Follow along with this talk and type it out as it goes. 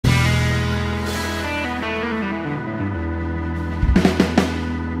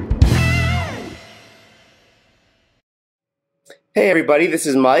Hey everybody, this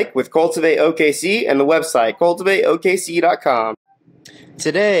is Mike with Cultivate OKC and the website cultivateokc.com.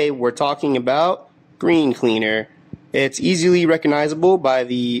 Today we're talking about green cleaner. It's easily recognizable by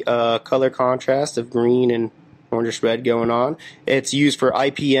the color contrast of green and orangish red going on. It's used for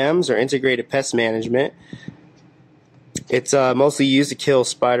IPMs or integrated pest management. It's mostly used to kill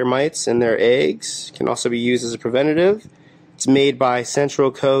spider mites and their eggs. It can also be used as a preventative. It's made by Central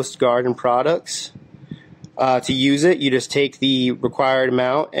Coast Garden Products. To use it, you just take the required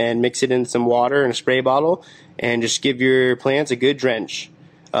amount and mix it in some water in a spray bottle and just give your plants a good drench.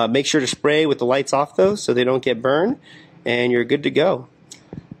 Make sure to spray with the lights off though so they don't get burned, and you're good to go.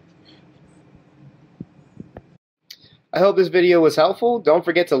 I hope this video was helpful. Don't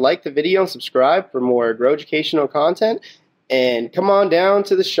forget to like the video and subscribe for more grow educational content. And come on down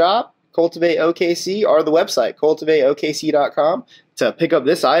to the shop, Cultivate OKC, or the website, cultivateokc.com, to pick up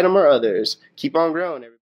this item or others. Keep on growing, everybody.